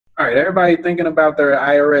right, everybody thinking about their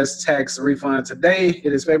IRS tax refund today.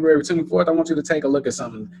 It is February 24th. I want you to take a look at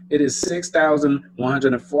something. It is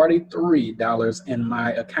 $6,143 in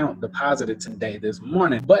my account deposited today this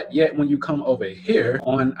morning. But yet when you come over here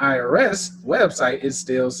on IRS website, it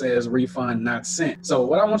still says refund not sent. So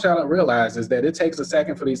what I want y'all to realize is that it takes a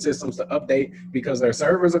second for these systems to update because their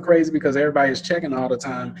servers are crazy, because everybody is checking all the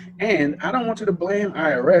time. And I don't want you to blame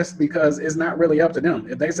IRS because it's not really up to them.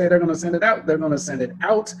 If they say they're going to send it out, they're going to send it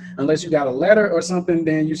out. Unless you got a letter or something,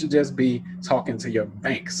 then you should just be talking to your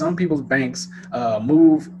bank. Some people's banks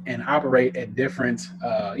move and operate at different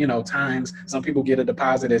times. Some people get a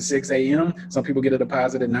deposit at 6 a.m. Some people get a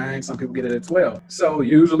deposit at 9. Some people get it at 12. So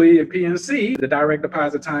usually at PNC, the direct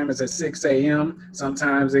deposit time is at 6 a.m.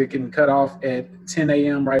 Sometimes it can cut off at 10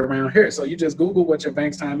 a.m. right around here. So you just Google what your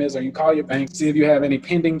bank's time is, or you call your bank, see if you have any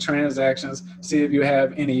pending transactions, see if you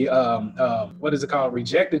have any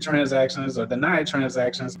rejected transactions or denied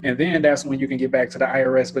transactions, and then that's when you can get back to the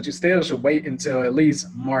IRS. But you still should wait until at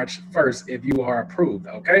least March 1st if you are approved.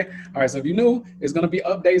 Okay. All right. So if you're new, it's going to be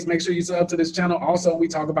updates. Make sure you sub to this channel. Also, we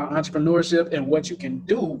talk about entrepreneurship and what you can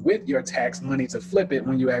do with your tax money to flip it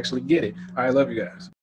when you actually get it. All right. Love you guys.